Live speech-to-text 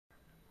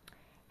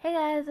Hey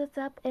guys, what's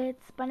up?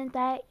 It's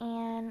Bernadette,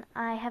 and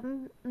I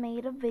haven't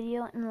made a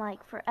video in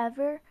like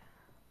forever.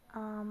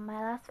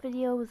 My last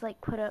video was like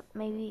put up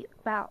maybe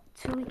about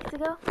 2 weeks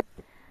ago,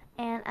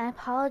 and I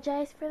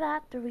apologize for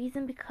that. The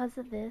reason because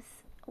of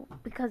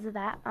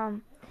that,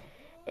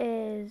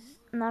 is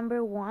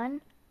number one,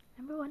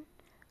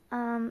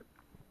 um,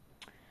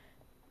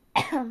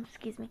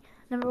 excuse me,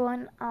 number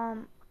one,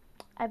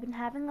 I've been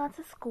having lots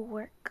of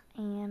schoolwork,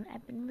 and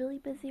I've been really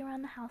busy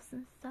around the house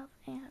and stuff,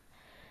 and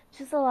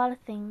just a lot of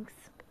things.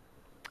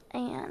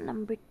 And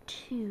number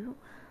two,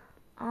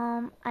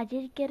 I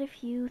did get a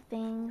few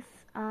things,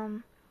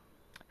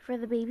 for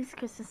the baby's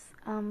Christmas,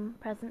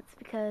 presents,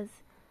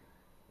 because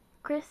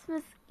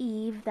Christmas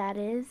Eve, that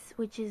is,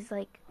 which is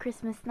like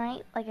Christmas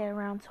night, like at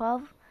around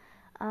 12,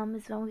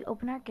 is when we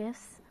open our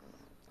gifts.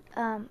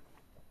 I'm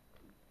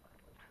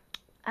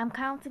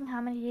counting how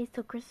many days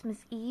till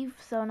Christmas Eve,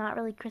 so not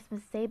really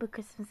Christmas Day, but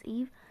Christmas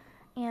Eve.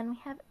 And we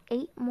have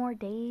 8 more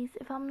days,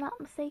 if I'm not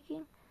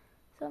mistaken.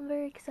 So I'm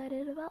very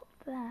excited about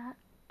that.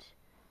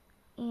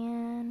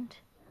 And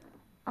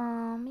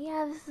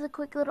yeah, this is a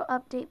quick little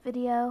update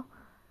video.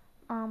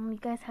 You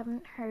guys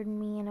haven't heard from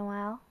me in a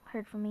while.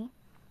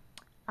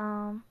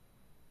 I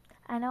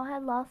know I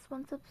had lost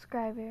one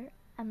subscriber.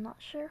 I'm not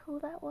sure who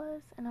that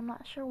was, and I'm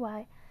not sure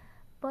why,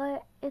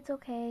 but it's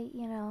okay,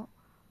 you know.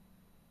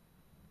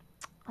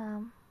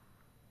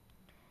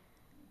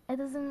 It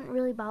doesn't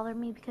really bother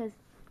me because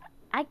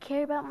I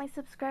care about my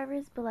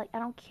subscribers, but like I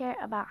don't care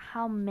about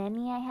how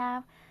many I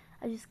have.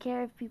 I just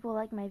care if people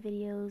like my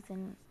videos,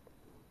 and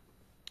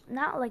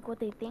not like what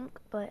they think,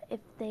 but if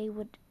they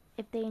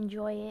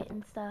enjoy it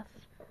and stuff,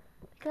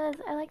 because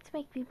I like to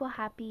make people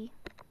happy.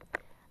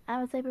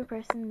 I'm the type of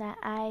person that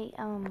I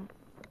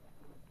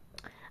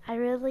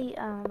really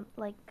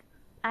like,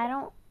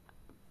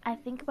 I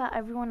think about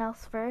everyone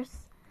else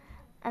first,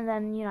 and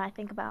then, you know, I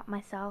think about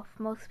myself.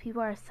 Most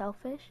people are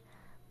selfish,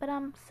 but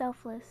I'm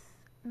selfless.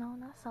 No,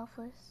 not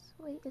selfless.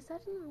 Wait, is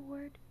that even a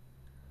word?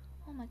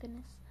 Oh my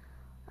goodness.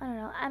 I don't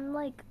know. I don't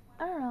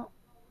know.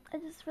 I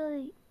just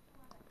really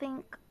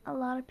think a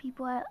lot of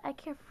people, I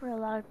care for a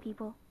lot of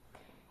people.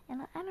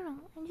 And I don't know,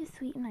 I'm just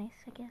sweet and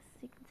nice, I guess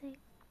you can say.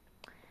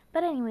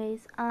 But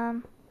anyways,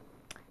 so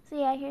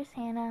yeah, here's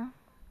Hannah.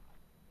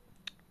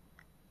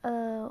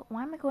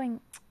 Why am I going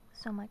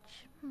so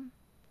much?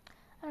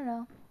 I don't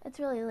know. It's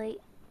really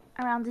late.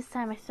 Around this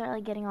time I start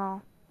like getting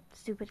all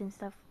stupid and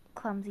stuff,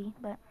 clumsy,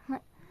 but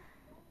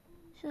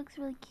she looks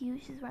really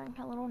cute. She's wearing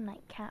her little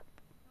nightcap.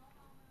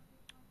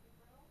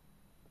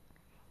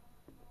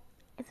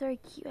 It's very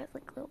cute. It has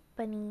like little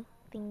bunny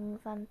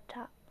things on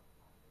top.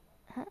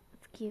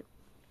 It's cute.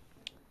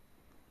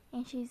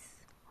 And she's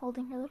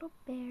holding her little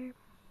bear.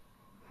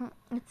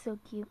 It's so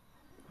cute.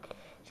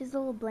 She's a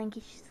little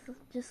blanket. She's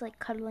just like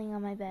cuddling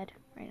on my bed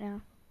right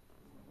now.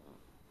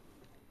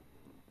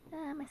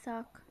 Ah, my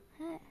sock.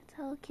 It's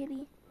Hello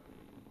Kitty.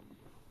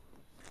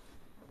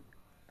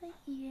 But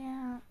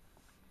yeah.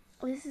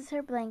 This is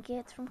her blanket.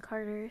 It's from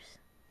Carter's.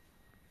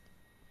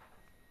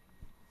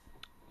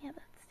 Yeah,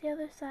 that's the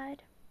other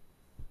side.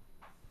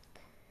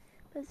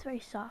 But it's very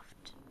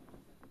soft.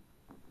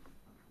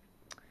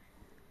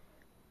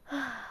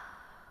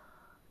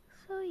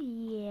 So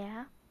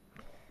yeah.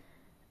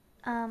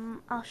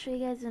 I'll show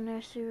you guys the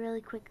nursery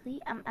really quickly.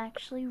 I'm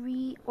actually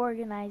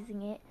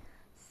reorganizing it,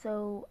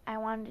 so I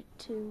wanted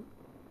to...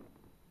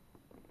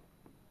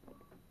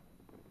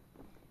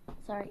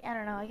 Sorry, I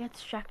don't know, I got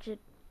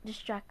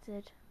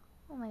distracted.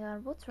 Oh my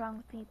god, what's wrong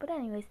with me? But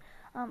anyways,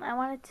 I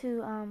wanted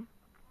to,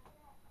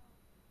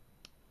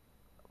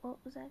 what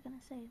was I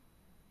gonna say?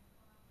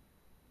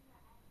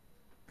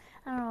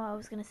 I don't know what I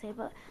was gonna say,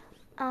 but,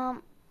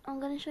 I'm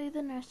gonna show you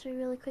the nursery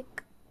really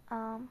quick.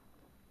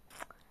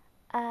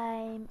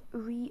 I'm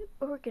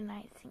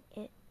reorganizing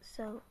it,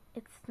 so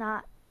it's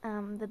not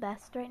the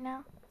best right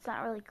now. It's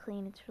not really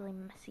clean, it's really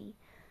messy.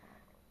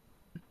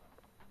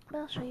 But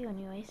I'll show you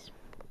anyways.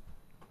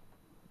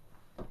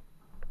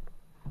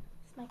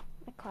 It's my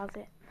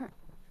closet.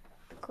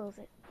 Close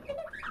it.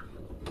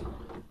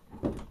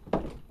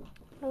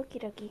 Okie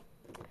dokie.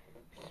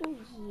 So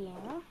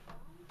yeah.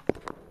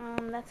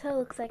 That's how it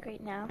looks like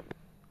right now.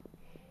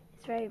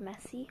 It's very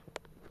messy.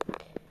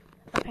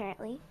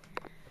 Apparently.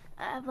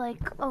 I have like,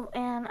 oh,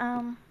 and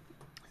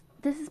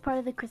this is part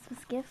of the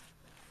Christmas gift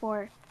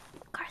for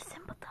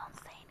Carson, but don't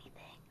say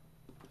anything.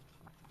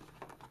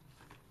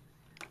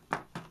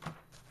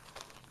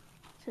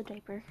 It's a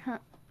diaper.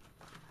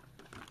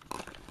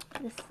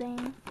 This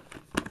thing.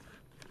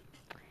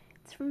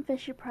 It's from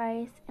Fisher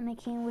Price, and it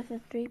came with a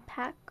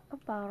 3-pack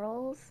of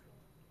bottles.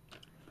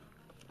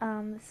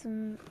 This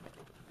one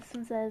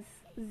says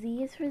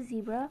Z is for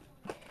zebra.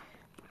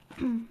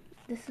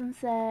 This one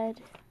says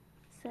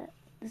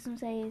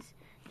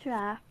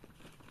giraffe,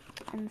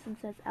 and this one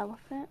says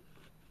elephant.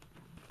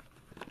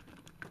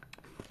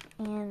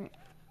 And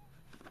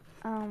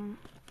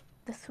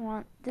this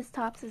one's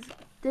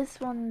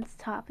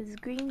top is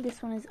green,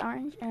 this one is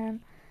orange,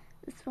 and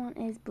this one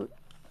is blue.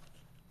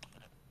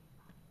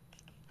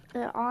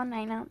 They're all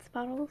 9-ounce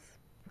bottles,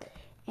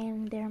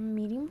 and they're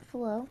medium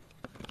flow.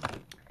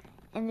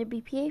 and they're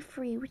BPA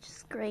free, which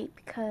is great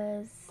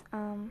because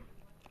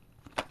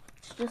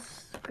it's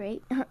just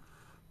great.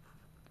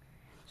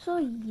 So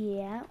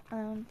yeah,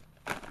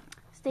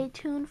 stay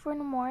tuned for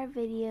more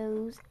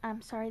videos.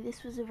 I'm sorry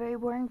this was a very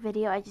boring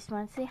video. I just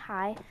wanted to say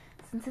hi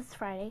since it's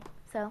Friday.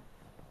 So,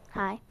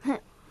 hi.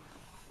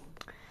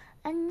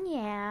 And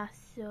yeah,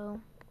 so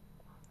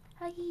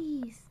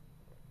huggies.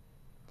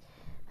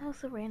 That was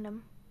so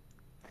random.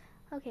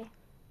 Okay.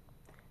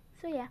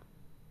 So yeah.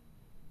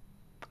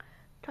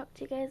 Talk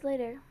to you guys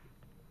later.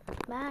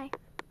 Bye.